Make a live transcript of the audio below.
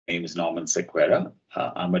name is Norman Sequeira.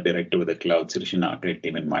 I'm a director with the Cloud Solution Architect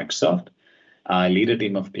team in Microsoft. I lead a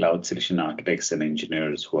team of cloud solution architects and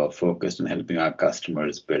engineers who are focused on helping our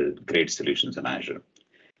customers build great solutions in Azure.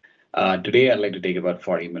 Today, I'd like to take about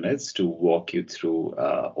 40 minutes to walk you through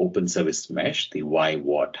Open Service Mesh, the why,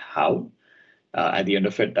 what, how. At the end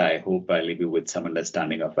of it, I hope I'll leave you with some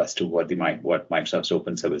understanding of as to what Microsoft's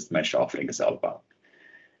Open Service Mesh offering is all about.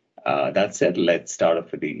 That said, let's start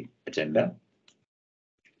off with the agenda.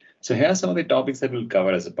 So here are some of the topics that we'll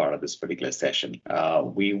cover as a part of this particular session.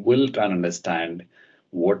 We will try and understand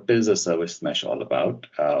what is a service mesh all about,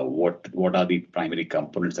 what are the primary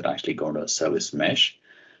components that actually go into a service mesh,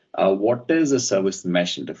 what is a service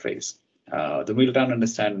mesh interface. Then we'll try and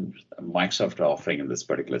understand Microsoft offering in this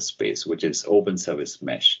particular space, which is Open Service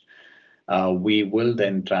Mesh. We will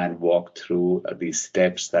then try and walk through the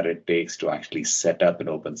steps that it takes to actually set up an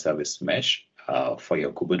Open Service Mesh for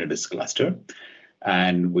your Kubernetes cluster.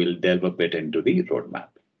 And we'll delve a bit into the roadmap.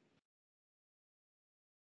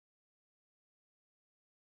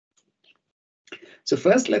 So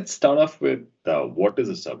first, let's start off with what is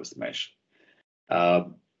a service mesh.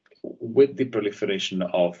 With the proliferation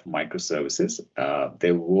of microservices,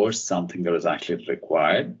 there was something that was actually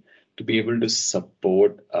required to be able to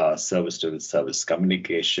support service-to-service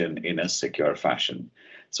communication in a secure fashion.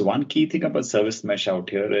 So one key thing about service mesh out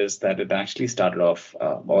here is that it actually started off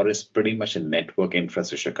or is pretty much a network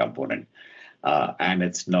infrastructure component. And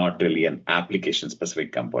it's not really an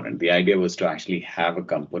application-specific component. The idea was to actually have a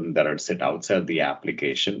component that would sit outside the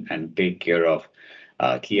application and take care of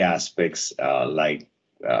key aspects like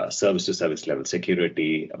service-to-service level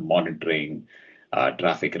security, monitoring,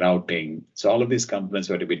 traffic routing. So all of these components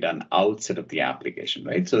were to be done outside of the application,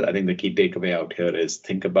 right? So I think the key takeaway out here is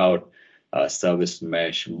think about service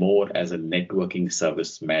mesh more as a networking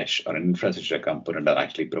service mesh or an infrastructure component that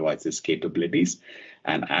actually provides these capabilities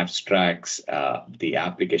and abstracts the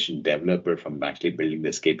application developer from actually building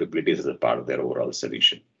these capabilities as a part of their overall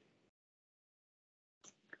solution.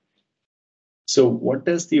 So what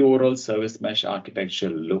does the overall service mesh architecture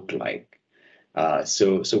look like?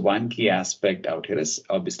 So one key aspect out here is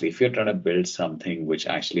obviously if you're trying to build something which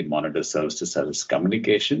actually monitors service-to-service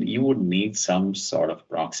communication, you would need some sort of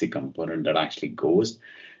proxy component that actually goes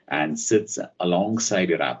and sits alongside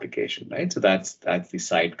your application, right? So that's the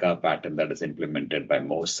sidecar pattern that is implemented by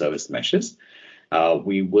most service meshes.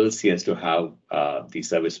 We will see as to how the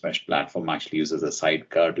service mesh platform actually uses a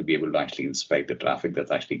sidecar to be able to actually inspect the traffic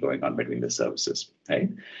that's actually going on between the services, right?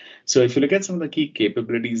 So if you look at some of the key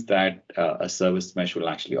capabilities that a service mesh will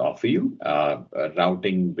actually offer you,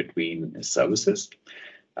 routing between services.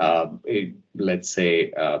 Let's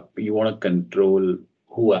say you want to control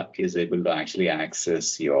who is able to actually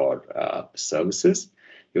access your services.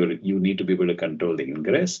 You need to be able to control the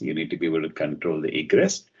ingress. You need to be able to control the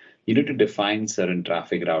egress. You need to define certain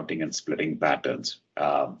traffic routing and splitting patterns.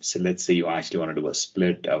 So let's say you actually want to do a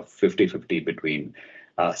split of 50-50 between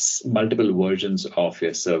multiple versions of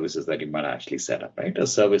your services that you might actually set up, right? A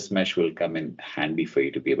service mesh will come in handy for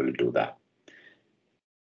you to be able to do that.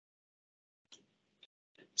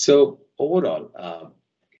 So overall,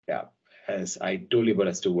 as I told you about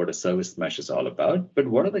as to what a service mesh is all about, but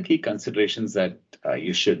what are the key considerations that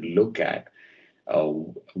you should look at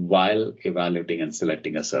while evaluating and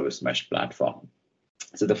selecting a service mesh platform?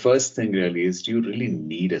 So the first thing really is, do you really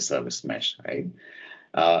need a service mesh, right?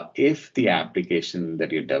 If the application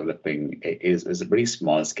that you're developing is a pretty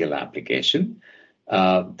small scale application,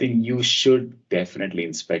 then you should definitely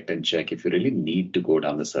inspect and check if you really need to go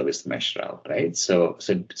down the service mesh route, right? So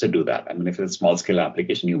do that. I mean, if it's a small scale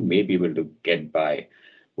application, you may be able to get by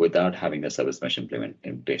without having a service mesh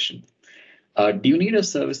implementation. Do you need a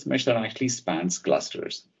service mesh that actually spans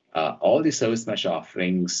clusters? All the service mesh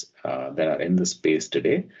offerings that are in the space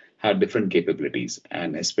today have different capabilities,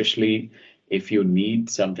 and especially if you need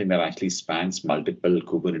something that actually spans multiple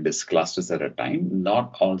Kubernetes clusters at a time,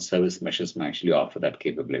 not all service meshes may actually offer that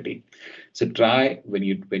capability. So try when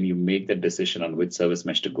you make the decision on which service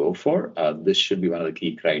mesh to go for, this should be one of the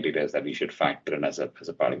key criteria that you should factor in as a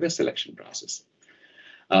part of your selection process.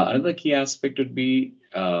 Another key aspect would be,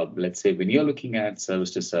 let's say, when you're looking at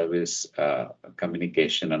service-to-service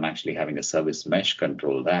communication and actually having a service mesh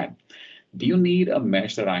control that, do you need a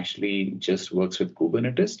mesh that actually just works with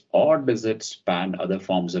Kubernetes, or does it span other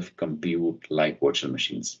forms of compute like virtual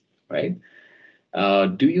machines, right?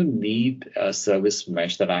 Do you need a service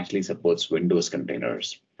mesh that actually supports Windows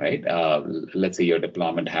containers, right? Let's say your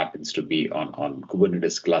deployment happens to be on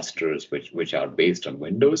Kubernetes clusters, which are based on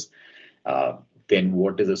Windows. Then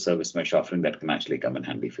what is a service mesh offering that can actually come in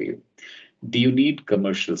handy for you? Do you need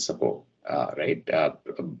commercial support? right,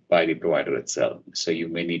 by the provider itself. So you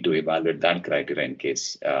may need to evaluate that criteria in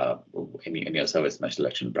case in your service mesh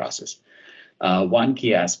selection process. One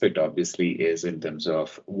key aspect, obviously, is in terms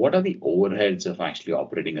of what are the overheads of actually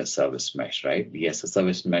operating a service mesh, right? Yes, a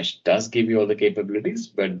service mesh does give you all the capabilities,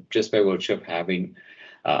 but just by virtue of having,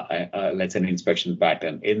 let's say, an inspection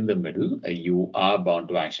pattern in the middle, you are bound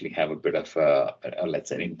to actually have a bit of, let's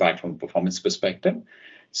say, an impact from a performance perspective.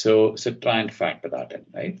 So try and factor that in,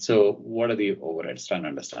 right? So what are the overheads? Try and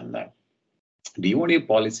understand that. Do you want your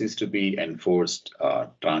policies to be enforced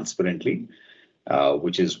transparently?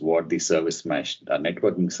 Which is what the service mesh,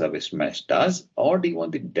 networking service mesh does, or do you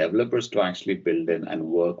want the developers to actually build in and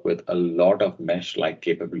work with a lot of mesh-like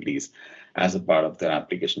capabilities as a part of their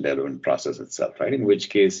application development process itself, right? In which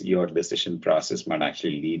case, your decision process might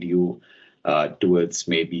actually lead you towards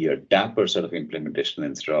maybe a dapper sort of implementation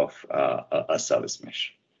instead of a service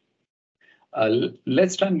mesh.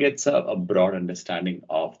 Let's try and get a broad understanding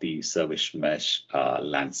of the service mesh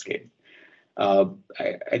landscape. I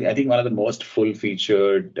think one of the most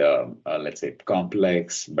full-featured, let's say,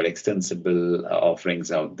 complex but extensible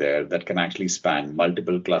offerings out there that can actually span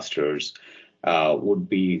multiple clusters would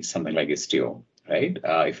be something like Istio, right?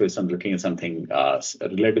 If you're looking at something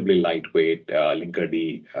relatively lightweight,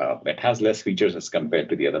 Linkerd, it has less features as compared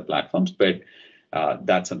to the other platforms, but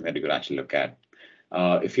that's something that you could actually look at.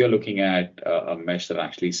 If you're looking at a mesh that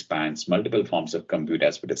actually spans multiple forms of compute,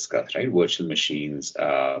 as we discussed, right? Virtual machines,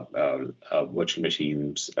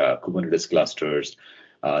 Kubernetes clusters,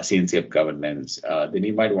 CNCF governance, then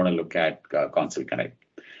you might want to look at Console Connect.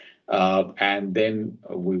 And then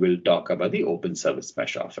we will talk about the open service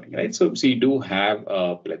mesh offering, right? So you do have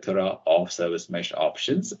a plethora of service mesh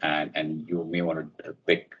options, and you may want to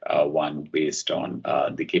pick one based on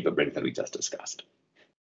the capability that we just discussed.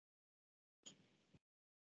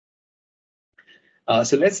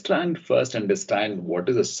 So let's try and first understand what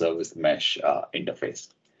is a service mesh interface.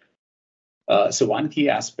 So one key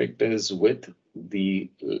aspect is with the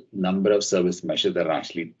number of service meshes that are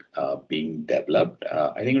actually being developed.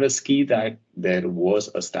 I think it was key that there was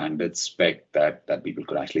a standard spec that people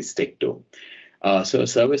could actually stick to. So a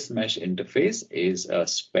service mesh interface is a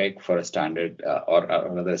spec for a standard, or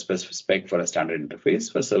rather a specific spec for a standard interface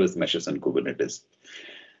for service meshes in Kubernetes.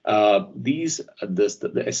 The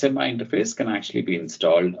SMI interface can actually be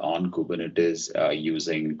installed on Kubernetes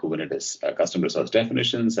using Kubernetes custom resource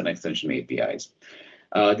definitions and extension APIs.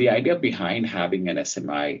 The idea behind having an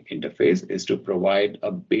SMI interface is to provide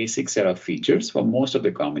a basic set of features for most of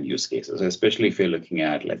the common use cases, especially if you're looking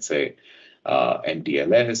at, let's say,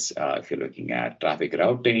 MTLS, if you're looking at traffic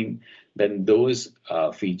routing, then those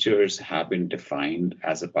features have been defined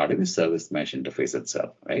as a part of the service mesh interface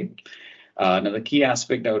itself, right? Now, the key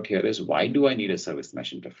aspect out here is why do I need a service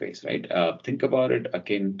mesh interface, right? Think about it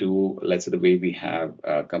akin to, let's say, the way we have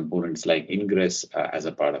components like ingress as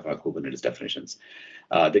a part of our Kubernetes definitions.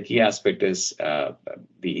 The key aspect is the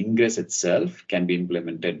ingress itself can be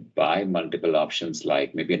implemented by multiple options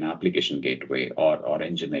like maybe an application gateway or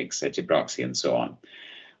Nginx, HAProxy, and so on.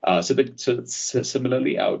 So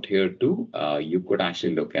similarly out here too, you could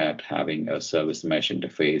actually look at having a service mesh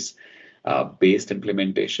interface based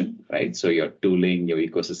implementation, right? So your tooling, your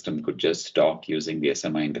ecosystem could just talk using the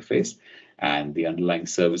SMI interface, and the underlying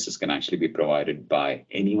services can actually be provided by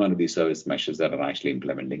any one of these service meshes that are actually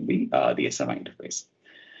implementing the SMI interface.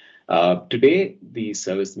 Today, the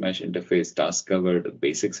service mesh interface does cover the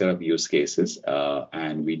basic set of use cases,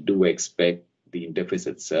 and we do expect the interface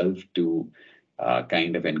itself to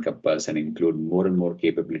kind of encompass and include more and more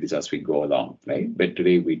capabilities as we go along, right? But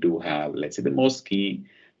today we do have, let's say, the most key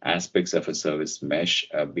aspects of a service mesh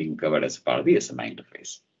being covered as part of the SMI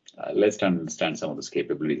interface. Let's understand some of those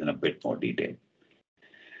capabilities in a bit more detail.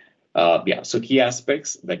 So key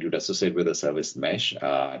aspects that you'd associate with a service mesh,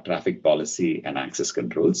 traffic policy and access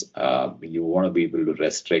controls. You want to be able to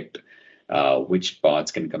restrict which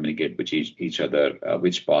pods can communicate with each other,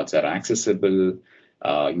 which pods are accessible.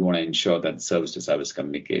 You want to ensure that service-to-service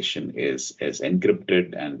communication is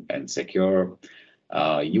encrypted and secure.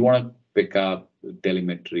 You want to pick up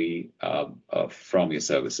telemetry from your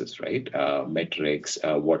services, right? Metrics,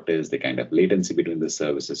 what is the kind of latency between the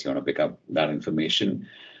services? You want to pick up that information.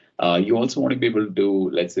 You also want to be able to,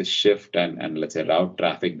 let's say, shift and let's say route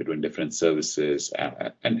traffic between different services.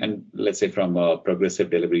 And let's say from a progressive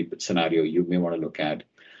delivery scenario, you may want to look at,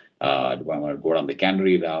 do I want to go down the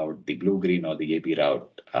canary route, the blue-green, or the AP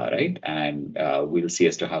route, right? And we'll see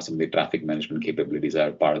as to how some of the traffic management capabilities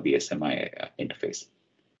are part of the SMI interface.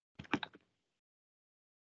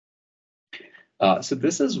 So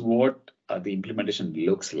this is what the implementation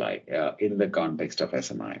looks like in the context of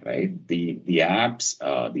SMI, right? The apps,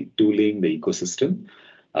 the tooling, the ecosystem,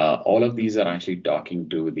 all of these are actually talking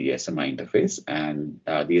to the SMI interface, and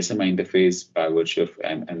the SMI interface by virtue of,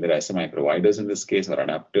 and there are SMI providers in this case or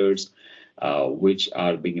adapters, which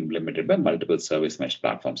are being implemented by multiple service mesh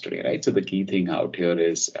platforms today, right? So the key thing out here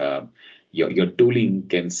is your tooling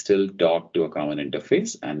can still talk to a common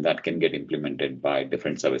interface, and that can get implemented by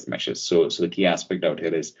different service meshes. So the key aspect out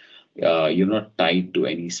here is you're not tied to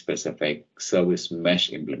any specific service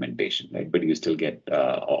mesh implementation, right? But you still get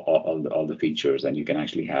all the features, and you can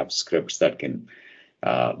actually have scripts that can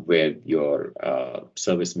where your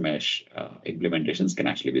service mesh implementations can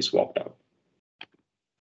actually be swapped out.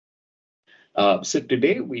 So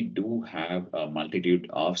today we do have a multitude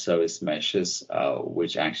of service meshes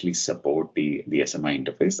which actually support the SMI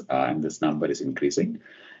interface, and this number is increasing.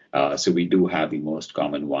 So we do have the most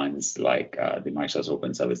common ones like the Microsoft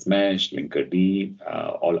Open Service Mesh, Linkerd,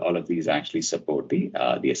 all of these actually support the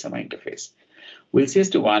SMI interface. We'll see as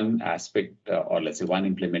to one aspect, or let's say one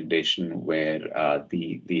implementation where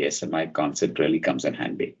the SMI concept really comes in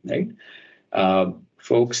handy, right?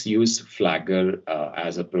 Folks use Flagger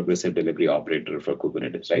as a progressive delivery operator for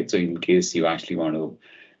Kubernetes, right? So in case you actually want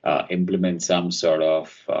to implement some sort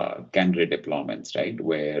of canary deployments, right,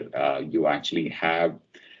 where you actually have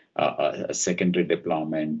a secondary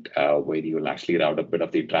deployment where you will actually route a bit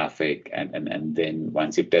of the traffic, and then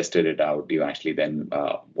once you've tested it out, you actually then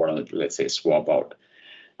want to, let's say, swap out.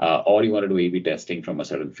 Or you want to do A/B testing from a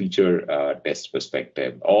certain feature test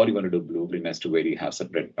perspective, or you want to do blue-green as to where you have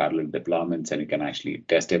separate parallel deployments and you can actually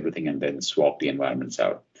test everything and then swap the environments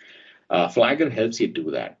out. Flagger helps you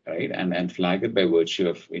do that, right? And Flagger, by virtue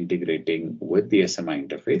of integrating with the SMI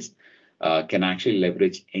interface, can actually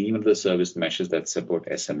leverage any of the service meshes that support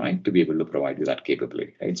SMI to be able to provide you that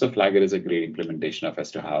capability, right? So Flagger is a great implementation of as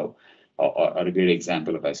to how, or a great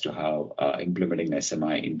example of as to how implementing an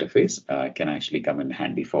SMI interface can actually come in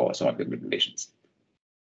handy for some of the implementations.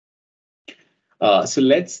 So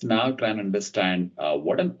let's now try and understand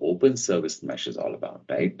what an open service mesh is all about,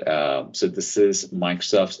 right? So this is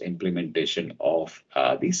Microsoft's implementation of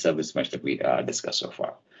the service mesh that we discussed so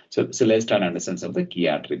far. So let's try and understand some of the key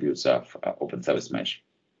attributes of open service mesh.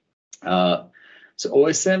 So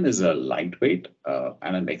OSM is a lightweight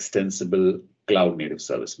and an extensible cloud-native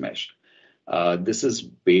service mesh. This is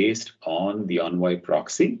based on the Envoy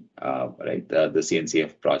proxy, right? The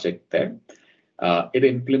CNCF project there. It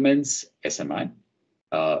implements SMI.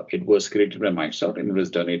 It was created by Microsoft and it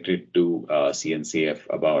was donated to CNCF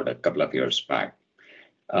about a couple of years back.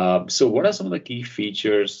 So what are some of the key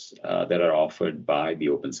features that are offered by the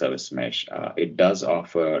open service mesh? It does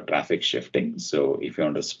offer traffic shifting. So if you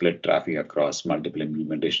want to split traffic across multiple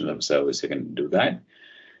implementations of a service, you can do that.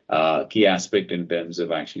 Key aspect in terms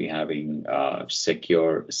of actually having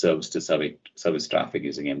secure service traffic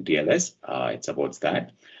using MTLS. It supports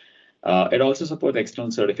that. It also supports external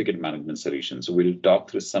certificate management solutions. So we'll talk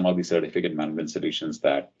through some of the certificate management solutions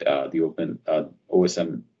that the open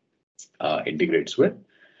OSM integrates with.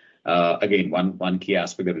 Again, one key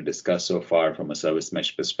aspect that we discussed so far from a service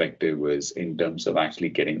mesh perspective was in terms of actually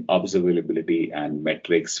getting observability and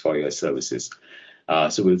metrics for your services.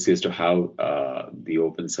 So we'll see as to how the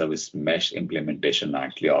open service mesh implementation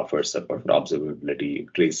actually offers support for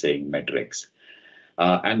observability, tracing, metrics.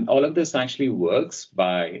 And all of this actually works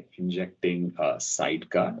by injecting a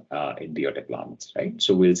sidecar into your deployments, right?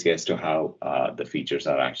 So we'll see as to how the features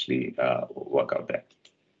are actually work out there.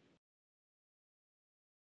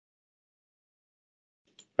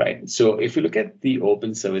 Right. So if you look at the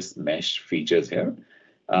open service mesh features here,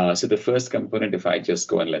 so the first component, if I just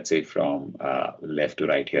go and let's say from left to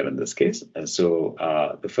right here in this case, so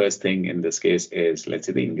the first thing in this case is, let's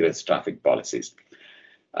say, the ingress traffic policies.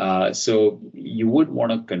 So you would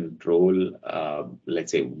want to control,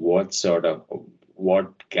 let's say, what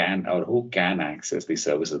can or who can access the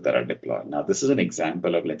services that are deployed. Now, this is an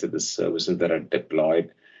example of, let's say, the services that are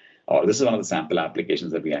deployed, or this is one of the sample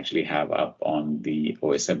applications that we actually have up on the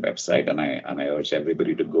OSM website, and I urge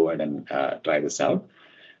everybody to go ahead and try this out.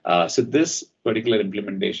 So this particular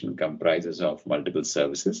implementation comprises of multiple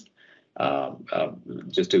services.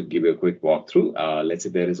 Just to give you a quick walkthrough, let's say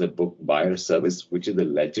there is a book buyer service, which is a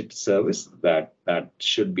legit service that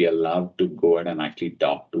should be allowed to go ahead and actually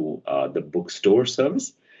talk to the bookstore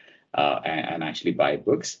service and actually buy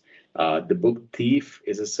books. The book thief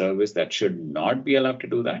is a service that should not be allowed to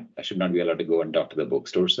do that. I should not be allowed to go and talk to the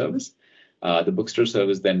bookstore service. The bookstore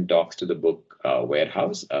service then talks to the book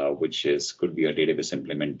warehouse, which could be a database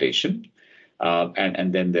implementation.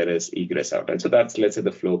 And then there is egress out. Right? So that's, let's say,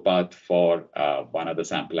 the flow path for one of the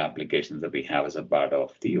sample applications that we have as a part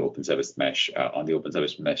of the Open Service Mesh on the Open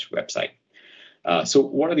Service Mesh website. So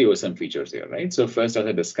what are the OSM features here, right? So first, as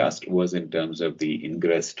I discussed, was in terms of the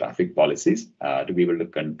ingress traffic policies to be able to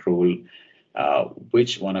control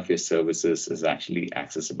which one of your services is actually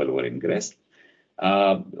accessible over ingress.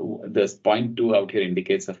 The point 2 out here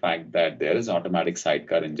indicates the fact that there is automatic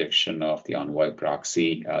sidecar injection of the Envoy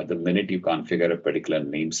proxy. The minute you configure a particular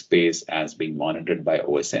namespace as being monitored by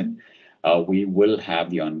OSM, we will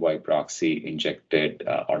have the Envoy proxy injected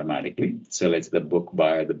automatically. So let's say the book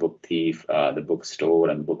buyer, the book thief, the bookstore,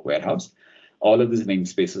 and book warehouse. All of these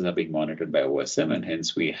namespaces are being monitored by OSM, and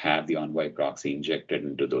hence we have the Envoy proxy injected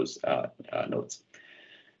into those nodes.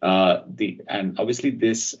 And obviously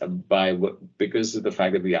this because of the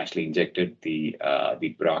fact that we actually injected the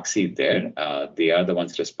proxy there, they are the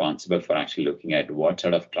ones responsible for actually looking at what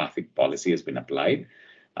sort of traffic policy has been applied.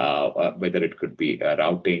 Whether it could be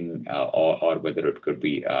routing or whether it could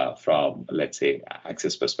be from, let's say,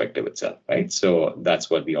 access perspective itself, right? So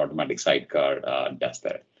that's what the automatic sidecar does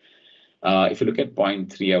there. If you look at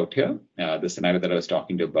point 3 out here, the scenario that I was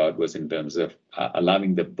talking about was in terms of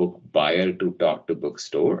allowing the book buyer to talk to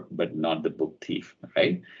bookstore, but not the book thief,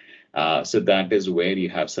 right? So that is where you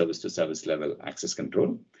have service-to-service level access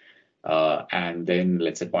control. And then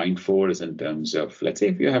let's say point 4 is in terms of, let's say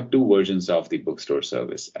if you have 2 versions of the bookstore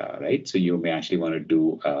service, right? So you may actually want to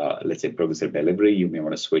do, let's say, progressive delivery. You may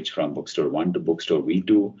want to switch from bookstore 1 to bookstore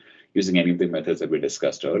V2 using any of the methods that we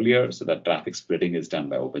discussed earlier. So that traffic splitting is done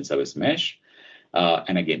by Open Service Mesh.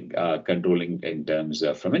 And again, controlling in terms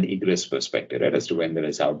of from an egress perspective, right? As to when there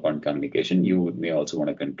is outbound communication, you may also want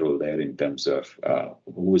to control there in terms of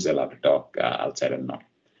who is allowed to talk outside and not.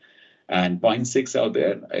 And point 6 out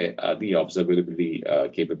there are the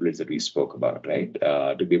observability capabilities that we spoke about, right?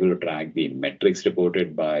 To be able to track the metrics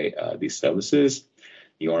reported by these services,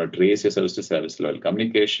 you want to trace your service-to-service level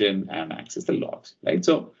communication and access the logs, right?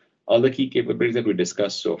 So all the key capabilities that we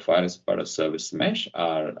discussed so far as part of Service Mesh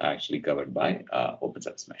are actually covered by Open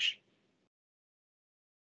Service Mesh.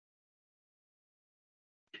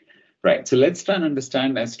 Right, so let's try and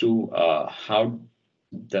understand as to how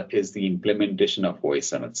that is the implementation of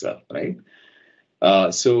OSM itself, right?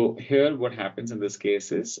 So here what happens in this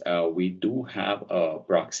case is we do have a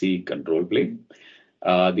proxy control plane.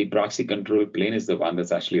 The proxy control plane is the one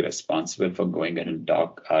that's actually responsible for going ahead and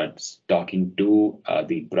talking to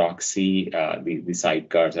the proxy, the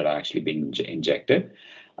sidecars that are actually being injected.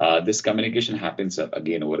 This communication happens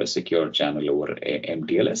again over a secure channel over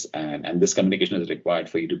MTLS, and this communication is required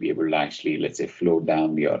for you to be able to actually, let's say, flow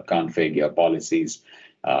down your config, your policies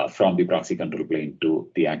from the proxy control plane to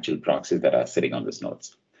the actual proxies that are sitting on these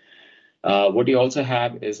nodes. What you also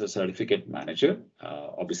have is a certificate manager.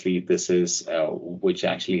 Obviously, this is which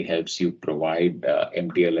actually helps you provide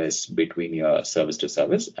MTLS between your service to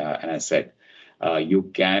service. And as I said,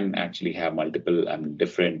 you can actually have multiple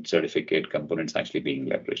different certificate components actually being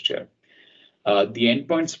leveraged here. The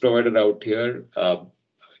endpoints provided out here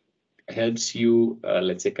helps you,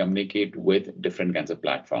 let's say, communicate with different kinds of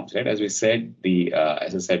platforms, right? As we said,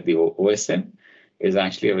 as I said, the OSM is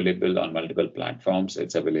actually available on multiple platforms.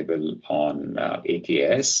 It's available on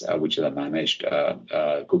AKS, which is a managed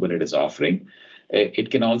Kubernetes offering.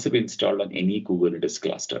 It can also be installed on any Kubernetes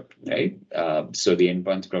cluster, right? So the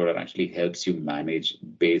endpoints provider actually helps you manage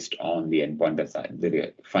based on the endpoint that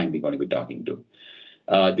you're finally going to be talking to.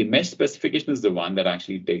 The mesh specification is the one that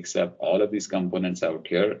actually takes up all of these components out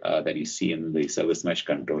here that you see in the service mesh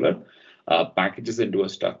controller, packages into a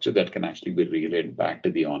structure that can actually be relayed back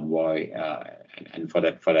to the Envoy, and for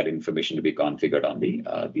that information to be configured on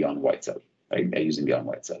the Envoy itself, right? Using the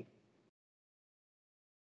Envoy itself.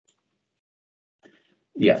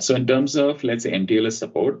 Yeah, so in terms of, let's say, MTLS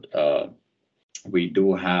support, we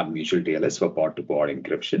do have mutual TLS for pod-to-pod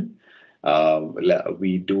encryption.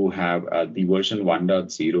 We do have the version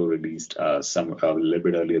 1.0 released a little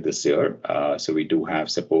bit earlier this year. So we do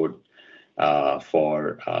have support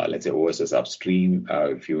for, let's say, OSS upstream.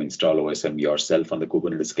 If you install OSM yourself on the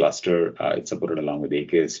Kubernetes cluster, it's supported along with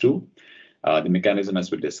AKS2. The mechanism, as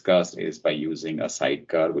we discussed, is by using a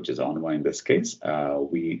sidecar, which is Envoy in this case.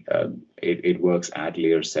 It works at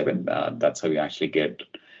layer 7. That's how you actually get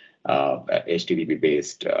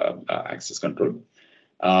HTTP-based access control.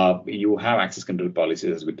 You have access control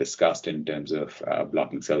policies, as we discussed, in terms of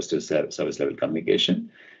blocking service level communication.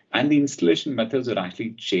 And the installation methods will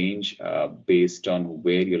actually change based on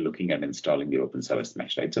where you're looking at installing the Open Service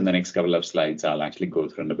Mesh, right? So in the next couple of slides, I'll actually go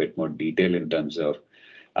through in a bit more detail in terms of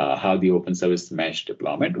how the Open Service Mesh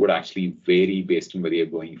deployment would actually vary based on whether you're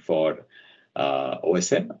going for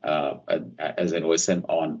OSM as an OSM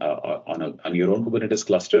on your own Kubernetes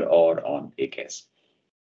cluster or on AKS.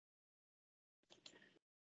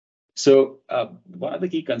 So one of the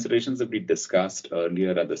key considerations that we discussed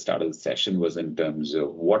earlier at the start of the session was in terms of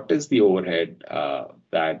what is the overhead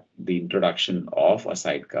that the introduction of a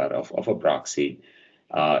sidecar, of a proxy,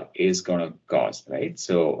 is going to cause, right?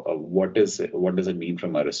 So what does it mean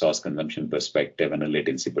from a resource consumption perspective and a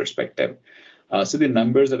latency perspective? So the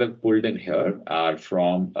numbers that I've pulled in here are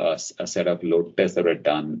from a set of load tests that were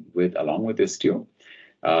done along with Istio.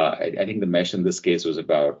 I think the mesh in this case was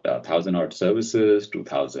about 1,000 odd services,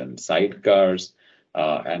 2,000 sidecars,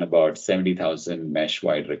 and about 70,000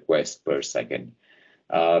 mesh-wide requests per second.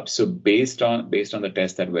 So based on the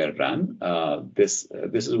tests that were run, this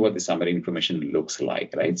is what the summary information looks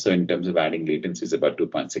like, right? So in terms of adding latency is about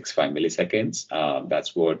 2.65 milliseconds.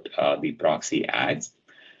 That's what the proxy adds.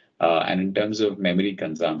 And in terms of memory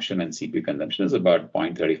consumption and CPU consumption is about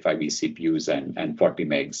 0.35 eCPUs and 40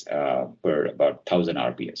 megs per about 1,000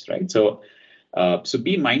 RPS, right? So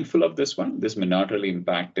be mindful of this one. This may not really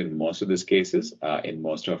impact in most of these cases, in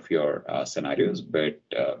most of your scenarios, but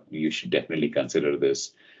you should definitely consider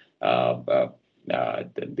this, the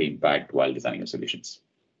impact while designing your solutions.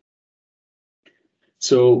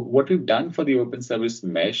 So what we've done for the open service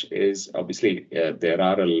mesh is obviously there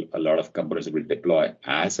are a lot of components that we deploy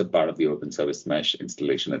as a part of the open service mesh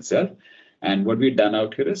installation itself. And what we've done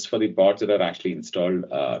out here is for the pods that are actually installed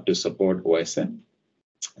to support OSM,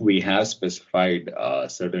 we have specified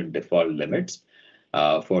certain default limits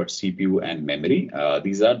for CPU and memory.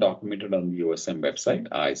 These are documented on the OSM website.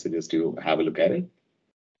 I suggest you have a look at it.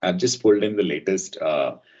 I've just pulled in the latest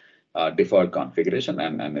default configuration,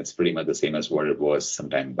 and it's pretty much the same as what it was some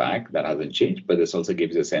time back. That hasn't changed, but this also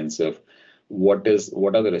gives you a sense of what's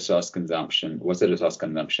the resource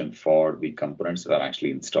consumption for the components that are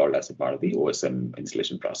actually installed as a part of the OSM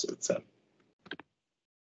installation process itself.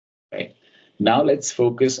 Okay. Now let's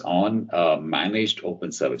focus on managed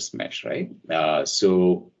open service mesh, right?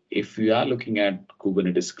 So if you are looking at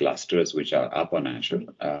Kubernetes clusters which are up on Azure,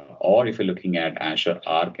 or if you're looking at Azure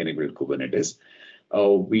Arc-enabled Kubernetes,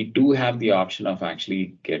 we do have the option of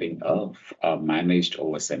actually getting a managed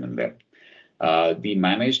OSM in there. The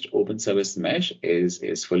managed open service mesh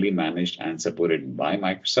is fully managed and supported by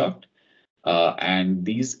Microsoft. And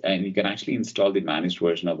you can actually install the managed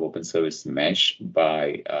version of open service mesh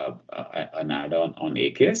by an add-on on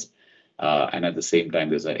AKS. And at the same time,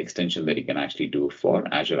 there's an extension that you can actually do for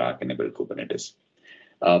Azure Arc-enabled Kubernetes.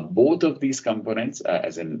 Both of these components,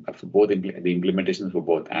 as in both the implementations for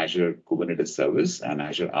both Azure Kubernetes Service and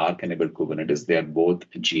Azure Arc-enabled Kubernetes, they are both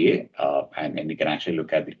GA, and you can actually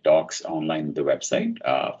look at the docs online on the website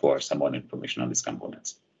for some more information on these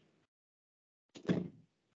components.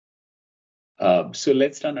 So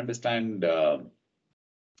let's try and understand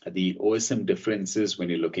the OSM differences when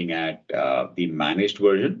you're looking at the managed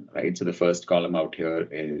version, right? So the first column out here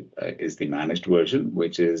is the managed version,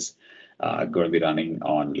 which is going to be running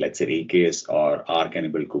on, let's say, AKS or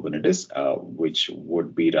Arc-enabled Kubernetes, which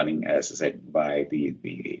would be running, as I said, by the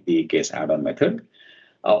AKS add-on method.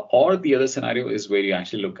 Or the other scenario is where you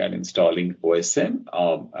actually look at installing OSM.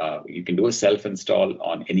 You can do a self-install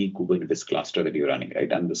on any Kubernetes cluster that you're running,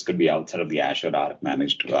 right? And this could be outside of the Azure Arc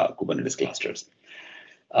managed Kubernetes clusters.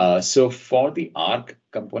 So for the Arc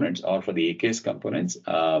components or for the AKS components,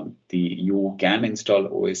 you can install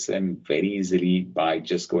OSM very easily by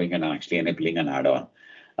just going and actually enabling an add-on.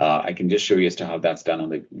 I can just show you as to how that's done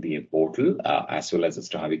on the portal, as well as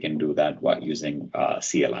to how we can do that while using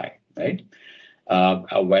CLI, right?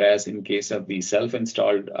 Whereas in case of the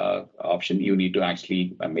self-installed option, you need to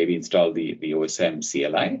actually maybe install the OSM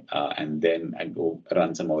CLI and then go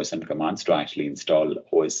run some OSM commands to actually install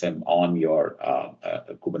OSM on your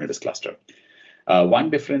Kubernetes cluster. One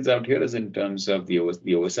difference out here is in terms of the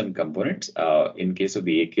OSM components. In case of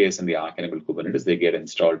the AKS and the Arc-enabled Kubernetes, they get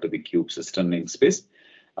installed to the kube system namespace.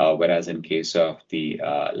 Whereas in case of the,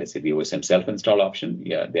 let's say, the OSM self-install option,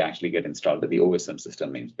 they actually get installed to the OSM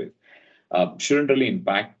system namespace. Shouldn't really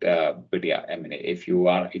impact, but yeah, I mean, if you've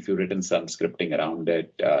written some scripting around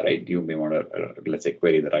it, right, you may want to, let's say,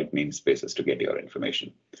 query the right namespaces to get your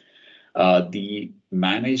information. The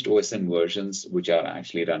managed OSM versions, which are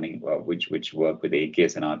actually running, which work with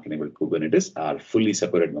AKS and Arc-enabled Kubernetes, are fully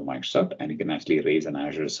supported by Microsoft, and you can actually raise an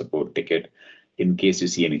Azure support ticket in case you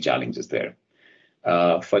see any challenges there.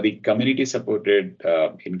 For the community supported,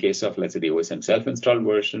 in case of, let's say, the OSM self-installed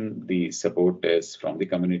version, the support is from the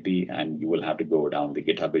community, and you will have to go down the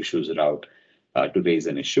GitHub issues route to raise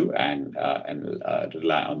an issue and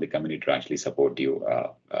rely on the community to actually support you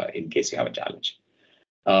in case you have a challenge.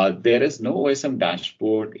 There is no OSM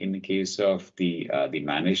dashboard in the case of the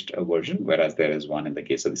managed version, whereas there is one in the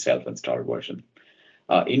case of the self-installed version.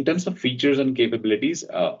 In terms of features and capabilities,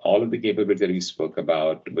 all of the capabilities that we spoke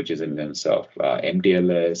about, which is in terms of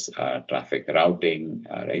MTLS, traffic routing,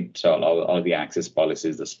 right? So all the access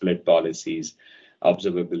policies, the split policies,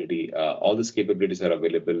 observability, all these capabilities are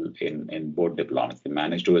available in both deployments, the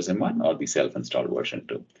managed OSM 1 or the self-installed version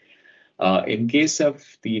 2. In case of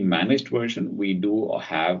the managed version, we do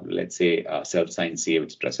have, let's say, a self-signed CA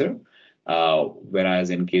expressor.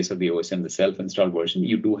 Whereas in case of the OSM, the self-installed version,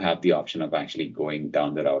 you do have the option of actually going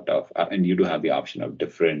down the route of, and you do have the option of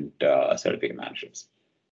different certificate managers.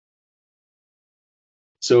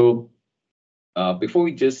 So before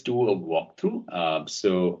we just do a walkthrough,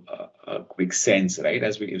 a quick sense, right?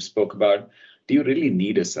 As we spoke about, do you really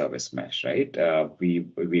need a service mesh, right? We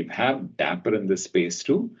have Dapper in this space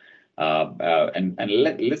too.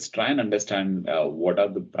 Let's try and understand what are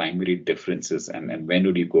the primary differences and when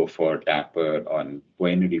would you go for Dapper and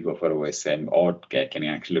when would you go for OSM, or can you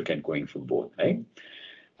actually look at going for both, right?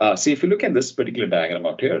 So if you look at this particular diagram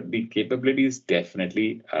out here, the capabilities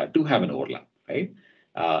definitely do have an overlap, right?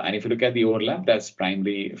 And if you look at the overlap, that's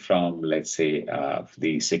primarily from, let's say,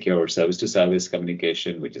 the secure service-to-service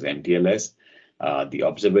communication, which is MTLS, the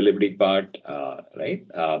observability part, right?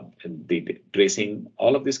 The tracing,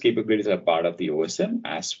 all of these capabilities are part of the OSM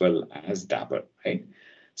as well as Dapper, right?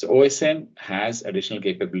 So OSM has additional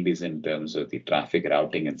capabilities in terms of the traffic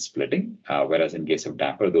routing and splitting, whereas in case of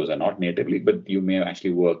Dapper, those are not natively, but you may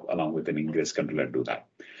actually work along with an ingress controller to do that.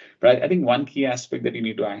 But I think one key aspect that you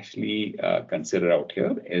need to actually consider out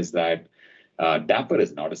here is that Dapper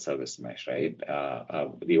is not a service mesh, right?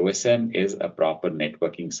 The OSM is a proper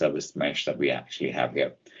networking service mesh that we actually have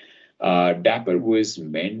here. Dapper was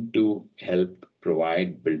meant to help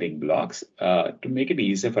provide building blocks to make it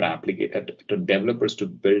easier for developers to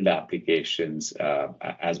build applications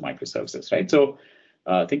as microservices, right? So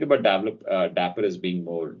think about Dapper as being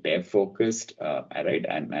more dev-focused, right,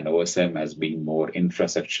 and OSM as being more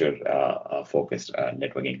infrastructure-focused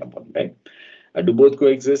networking component, right? Do both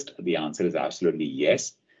coexist? The answer is absolutely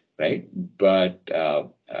yes, right? But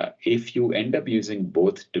if you end up using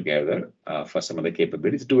both together for some of the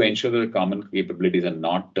capabilities, to ensure that the common capabilities are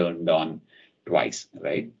not turned on twice,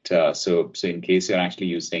 right? So in case you're actually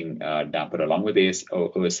using Dapper along with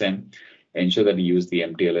OSM, ensure that you use the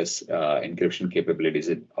MTLS encryption capabilities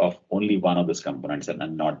of only one of those components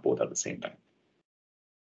and not both at the same time.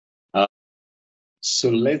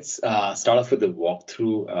 So let's start off with a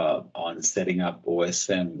walkthrough on setting up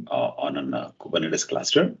OSM on a Kubernetes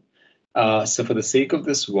cluster. So for the sake of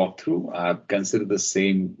this walkthrough, I've considered the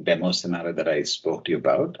same demo scenario that I spoke to you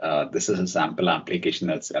about. This is a sample application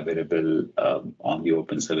that's available on the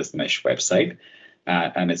Open Service Mesh website.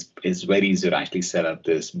 And it's very easy to actually set up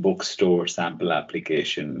this bookstore sample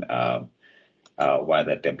application via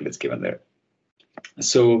that template is given there.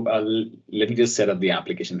 So let me just set up the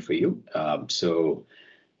application for you.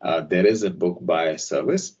 There is a book buy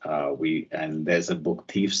service, and there's a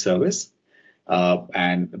book thief service.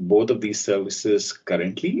 And both of these services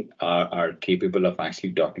currently are capable of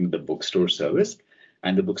actually talking to the bookstore service.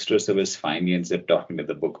 And the bookstore service finally ends up talking to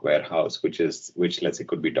the book warehouse, which let's say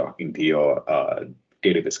could be talking to your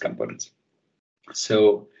database components.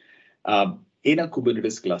 So in a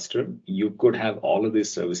Kubernetes cluster, you could have all of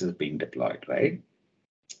these services being deployed, right?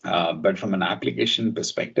 But from an application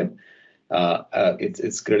perspective,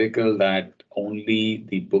 it's critical that only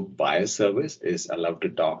the book buyer service is allowed to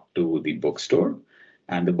talk to the bookstore,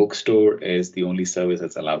 and the bookstore is the only service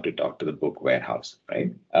that's allowed to talk to the book warehouse,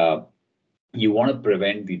 right? You want to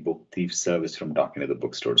prevent the book thief service from talking to the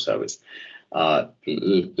bookstore service.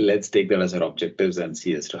 Let's take that as our objectives and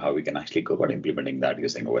see as to how we can actually go about implementing that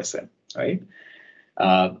using OSM, right?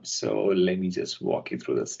 So let me just walk you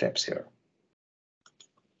through the steps here.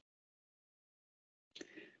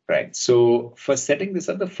 Right, so for setting this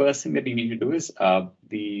up, the first thing that you need to do is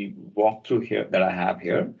the walkthrough here that I have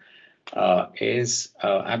here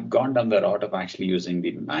I've gone down the route of actually using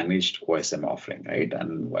the managed OSM offering, right?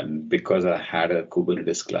 And because I had a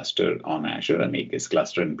Kubernetes cluster on Azure, an AKS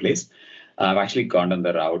cluster in place, I've actually gone down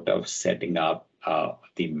the route of setting up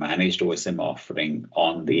the managed OSM offering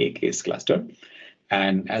on the AKS cluster.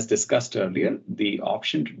 And as discussed earlier, the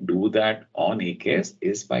option to do that on AKS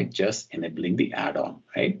is by just enabling the add-on,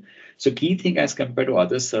 right? So key thing as compared to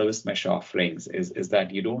other service mesh offerings is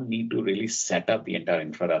that you don't need to really set up the entire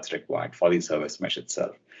infra that's required for the service mesh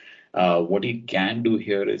itself. What you can do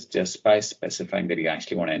here is just by specifying that you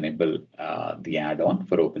actually want to enable the add-on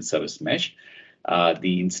for Open Service Mesh,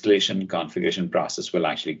 the installation configuration process will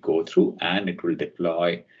actually go through and it will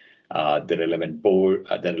deploy the relevant port,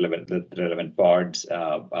 the relevant pods,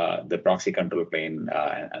 the proxy control plane,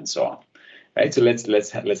 and so on. Right. So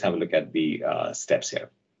let's have a look at the steps here.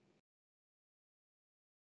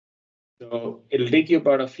 So it'll take you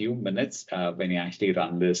about a few minutes when you actually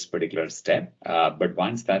run this particular step. But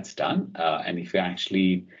once that's done, and if you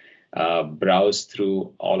actually browse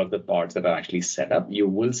through all of the pods that are actually set up, you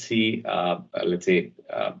will see, let's say,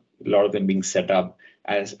 a lot of them being set up.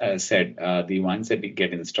 As I said, the ones that we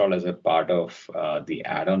get installed as a part of the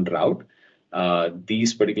add-on route,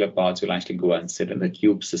 these particular pods will actually go and sit in the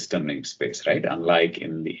kube system namespace, right? Unlike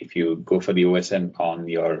if you go for the OSM on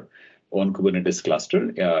your own Kubernetes cluster,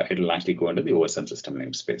 it'll actually go into the OSM system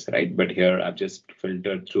namespace, right? But here I've just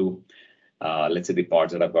filtered through, let's say, the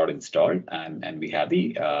pods that I've got installed, and we have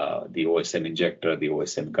the OSM injector, the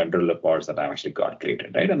OSM controller pods that I've actually got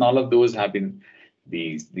created, right? And all of those have been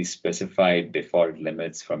the specified default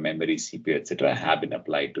limits for memory, CPU, etc., have been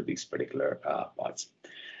applied to these particular pods.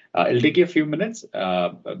 It'll take you a few minutes,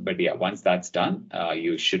 but yeah, once that's done,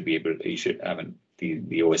 you should be able.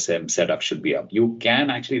 The OSM setup should be up. You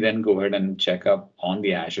can actually then go ahead and check up on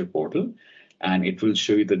the Azure portal, and it will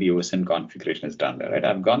show you that the OSM configuration is done there, right?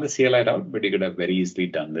 I've gone the CLI route, but you could have very easily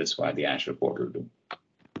done this via the Azure portal too.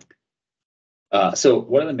 So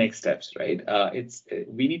what are the next steps, right?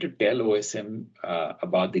 We need to tell OSM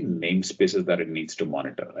about the namespaces that it needs to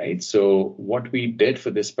monitor, right? So what we did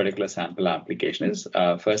for this particular sample application is,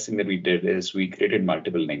 first thing that we did is we created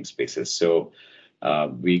multiple namespaces. So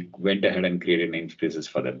we went ahead and created namespaces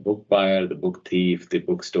for the book buyer, the book thief, the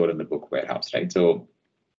bookstore, and the book warehouse, right? So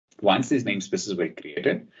once these namespaces were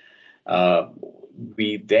created,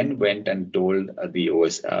 we then went and told the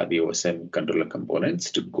OSM controller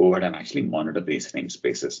components to go ahead and actually monitor these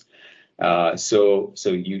namespaces. So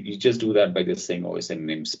you just do that by just saying OSM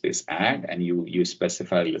namespace add, and you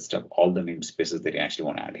specify a list of all the namespaces that you actually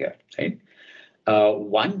want to add here, right?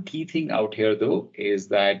 One key thing out here, though, is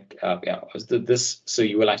that so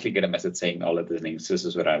you will actually get a message saying all of the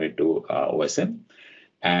namespaces were added to OSM.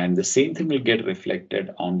 And the same thing will get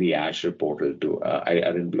reflected on the Azure portal too. I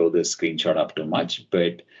didn't blow this screenshot up too much,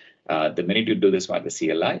 but the minute you do this via the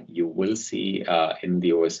CLI, you will see in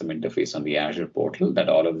the OSM interface on the Azure portal that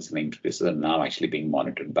all of these namespaces are now actually being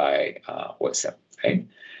monitored by OSM, right?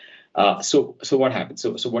 So what happens?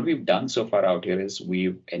 So what we've done so far out here is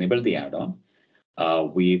we've enabled the add-on.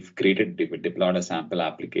 We've deployed a sample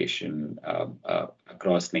application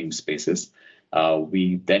across namespaces.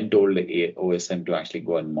 We then told the OSM to actually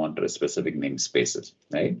go and monitor specific namespaces,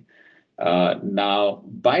 right? Now,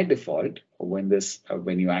 by default, when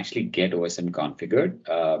you actually get OSM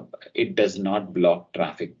configured, it does not block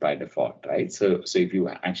traffic by default, right? So if you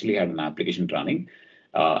actually had an application running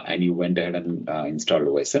and you went ahead and installed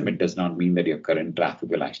OSM, it does not mean that your current traffic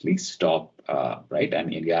will actually stop, right?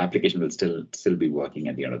 And your application will still be working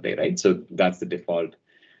at the end of the day, right? So that's the default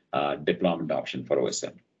deployment option for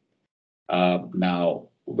OSM. Now,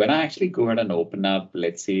 when I actually go ahead and open up,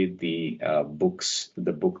 let's say the book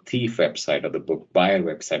thief website or the book buyer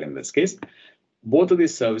website in this case, both of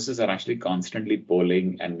these services are actually constantly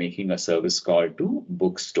polling and making a service call to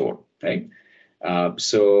bookstore, right?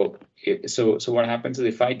 So what happens is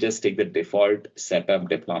if I just take the default setup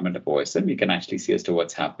deployment of OSM, you can actually see as to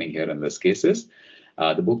what's happening here in this case is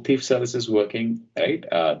the book thief service is working, right?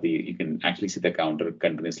 You can actually see the counter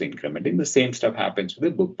continuously incrementing. The same stuff happens with the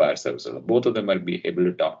book buyer service. Both of them are able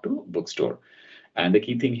to talk to bookstore. And the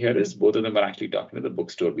key thing here is both of them are actually talking to the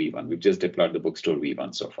bookstore V1. We've just deployed the bookstore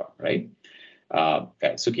V1 so far, right?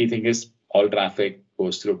 Okay. So key thing is all traffic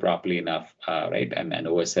goes through properly enough, right? And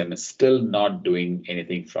OSM is still not doing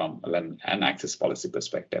anything from an access policy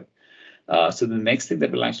perspective. So the next thing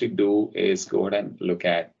that we'll actually do is go ahead and look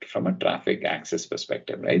at from a traffic access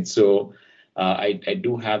perspective, right? So I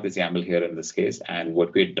do have this YAML here in this case, and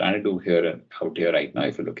what we're trying to do out here right now,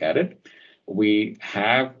 if you look at it, we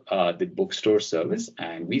have the bookstore service,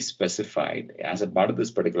 and we specified as a part of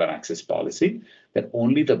this particular access policy that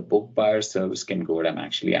only the book buyer service can go ahead and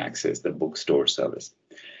actually access the bookstore service.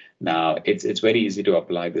 Now, it's very easy to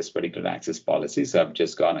apply this particular access policy. So I've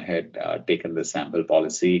just gone ahead, taken the sample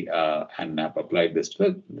policy, and I've applied this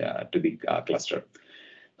to the cluster.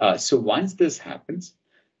 So once this happens,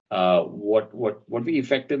 what we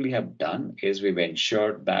effectively have done is we've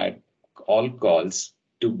ensured that all calls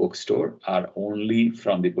to bookstore are only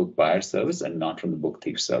from the book buyer service and not from the book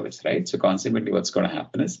thief service, right? So consequently, what's going to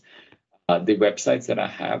happen is the websites that I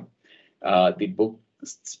have, the book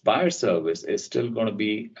buyer service is still going to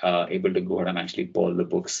be able to go ahead and actually pull the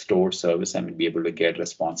bookstore service and be able to get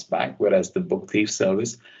response back, whereas the book thief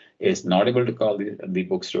service is not able to call the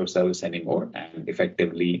bookstore service anymore, and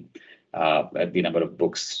effectively the number of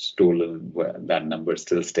books stolen, that number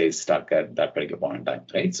still stays stuck at that particular point in time,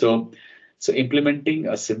 right? So implementing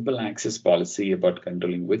a simple access policy about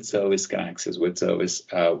controlling which service can access which service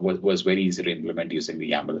was very easy to implement using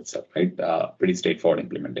the YAML itself, right? Pretty straightforward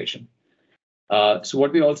implementation. So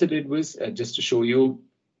what we also did was just to show you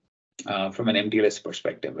from an MTLS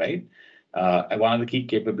perspective, right? One of the key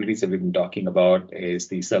capabilities that we've been talking about is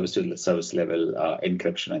the service to service level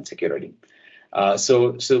encryption and security.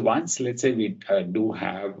 So once, let's say we do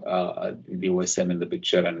have the OSM in the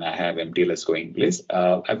picture and I have MTLS going in place,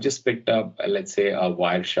 I've just picked up, let's say, a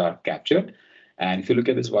Wireshark capture. And if you look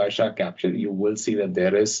at this Wireshark capture, you will see that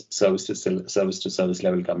there is service to service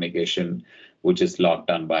level communication, which is locked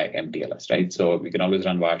down by MTLS, right? So we can always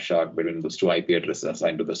run Wireshark between those two IP addresses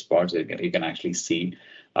assigned to the spots. You can actually see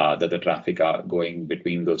that the traffic going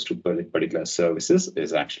between those two particular services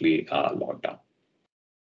is actually locked down.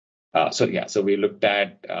 So we looked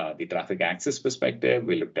at the traffic access perspective.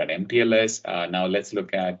 We looked at MTLS. Now let's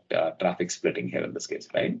look at traffic splitting here in this case,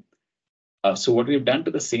 right? So what we've done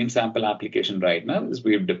to the same sample application right now is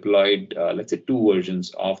we've deployed, let's say, two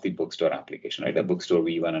versions of the bookstore application, right? A bookstore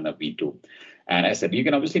V1 and a V2. And as I said, you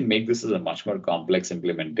can obviously make this as a much more complex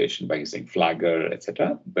implementation by using Flagger,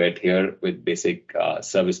 etc. But here with basic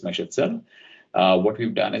service mesh itself, what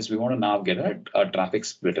we've done is we want to now get a traffic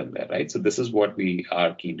split in there, right? So this is what we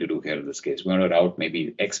are keen to do here in this case. We want to route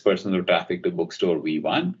maybe X% of traffic to bookstore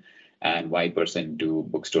V1 and Y% to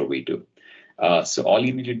bookstore V2. So all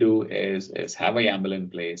you need to do is have a YAML in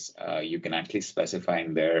place. You can actually specify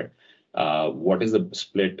in there what is the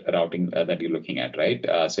split routing that you're looking at, right?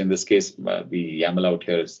 So in this case, the YAML out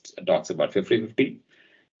here talks about 50-50.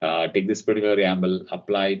 Take this particular YAML,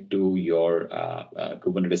 apply to your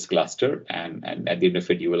Kubernetes cluster, and at the end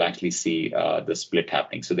of it, you will actually see the split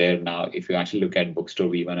happening. So there now, if you actually look at bookstore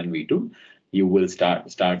V1 and V2, you will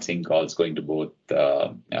start seeing calls going to both,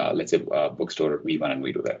 let's say, bookstore V1 and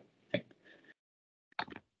V2 there.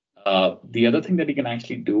 The other thing that you can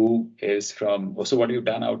actually do is so what we've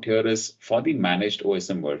done out here is for the managed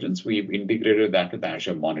OSM versions, we've integrated that with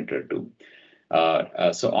Azure Monitor too.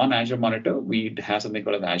 So on Azure Monitor, we have something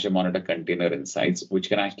called an Azure Monitor Container Insights, which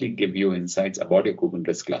can actually give you insights about your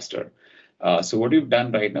Kubernetes cluster. So what we've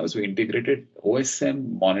done right now is we integrated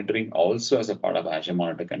OSM monitoring also as a part of Azure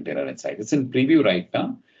Monitor Container Insights. It's in preview right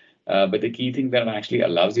now, but the key thing that it actually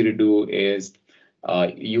allows you to do is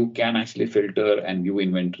you can actually filter and view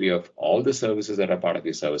inventory of all the services that are part of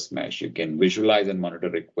your service mesh. You can visualize and monitor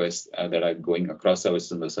requests that are going across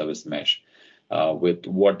services in the service mesh. With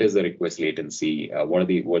what is the request latency,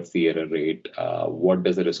 what's the error rate, what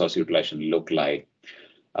does the resource utilization look like,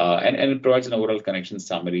 and it provides an overall connection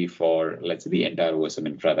summary for, let's say, the entire OSM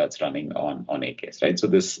infra that's running on AKS, right? So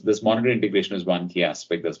this monitor integration is one key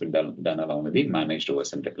aspect that's been done along with the managed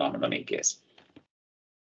OSM deployment on AKS.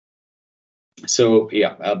 So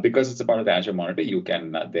yeah, because it's a part of the Azure Monitor, you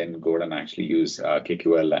can then go and actually use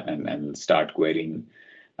KQL and start querying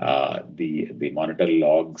the monitor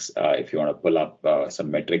logs. If you want to pull up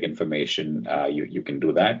some metric information, you can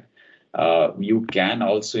do that. You can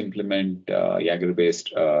also implement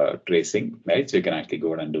Jaeger-based tracing, right? So you can actually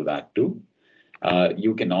go ahead and do that too.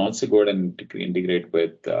 You can also go ahead and integrate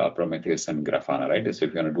with Prometheus and Grafana, right? So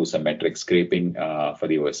if you want to do some metric scraping for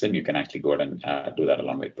the OSM, you can actually go ahead and do that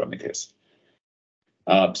along with Prometheus.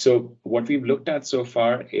 So what we've looked at so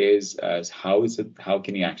far is how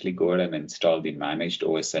can you actually go ahead and install the managed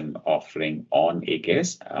OSM offering on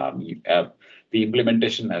AKS? The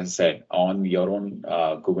implementation, as I said, on your own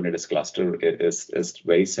Kubernetes cluster is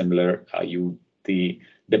very similar. The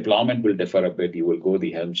deployment will differ a bit. You will go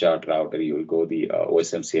the Helm chart route, or you will go the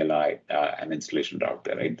OSM CLI and installation route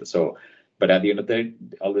there, right? So, but at the end of the day,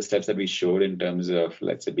 all the steps that we showed in terms of,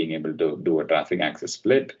 let's say, being able to do a traffic access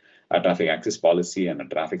split, a traffic access policy, and a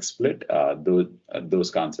traffic split, those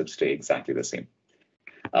concepts stay exactly the same.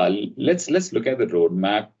 Let's look at the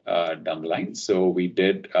roadmap down the line. So we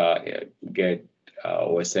did get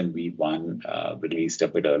OSM V1 released a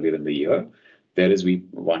bit earlier in the year. There is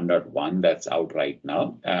V1.1 that's out right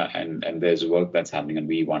now, and there's work that's happening on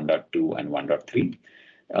V1.2 and 1.3.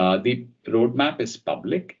 The roadmap is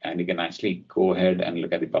public, and you can actually go ahead and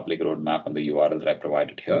look at the public roadmap on the URL that I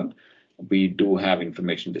provided here. We do have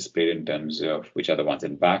information displayed in terms of which are the ones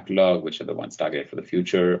in backlog, which are the ones targeted for the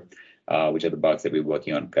future, which are the bugs that we're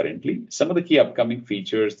working on currently. Some of the key upcoming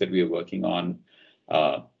features that we are working on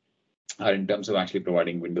are in terms of actually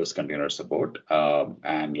providing Windows container support,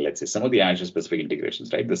 and let's say some of the Azure specific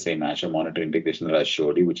integrations, right? The same Azure Monitor integration that I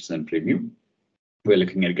showed you, which is in preview. We're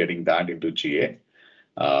looking at getting that into GA.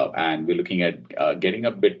 And we're looking at getting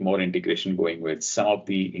a bit more integration going with some of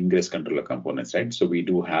the ingress controller components, right? So we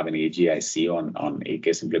do have an AGIC on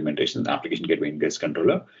AKS implementation, application gateway ingress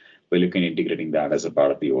controller. We're looking at integrating that as a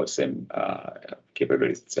part of the OSM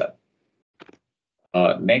capabilities itself.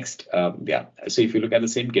 Next, so if you look at the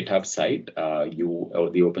same GitHub site,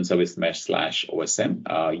 the Open Service Mesh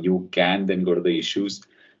 /OSM, you can then go to the issues.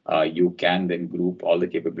 You can then group all the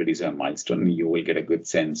capabilities in a milestone. You will get a good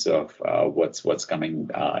sense of what's coming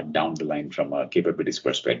down the line from a capabilities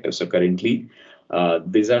perspective. So currently,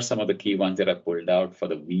 these are some of the key ones that are pulled out for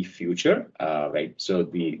the V future, right? So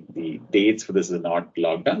the dates for this is not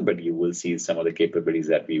logged down, but you will see some of the capabilities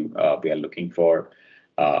that we are looking for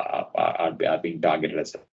are being targeted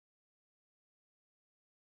as.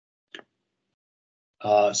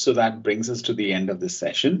 So that brings us to the end of this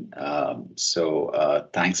session.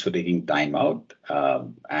 Thanks for taking time out.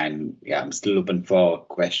 And yeah, I'm still open for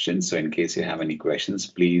questions. So in case you have any questions,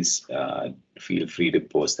 please feel free to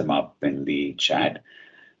post them up in the chat.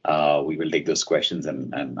 We will take those questions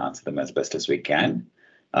and answer them as best as we can.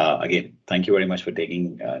 Again, thank you very much for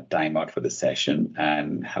taking time out for the session,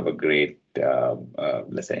 and have a great,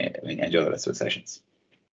 let's say, enjoy the rest of the sessions.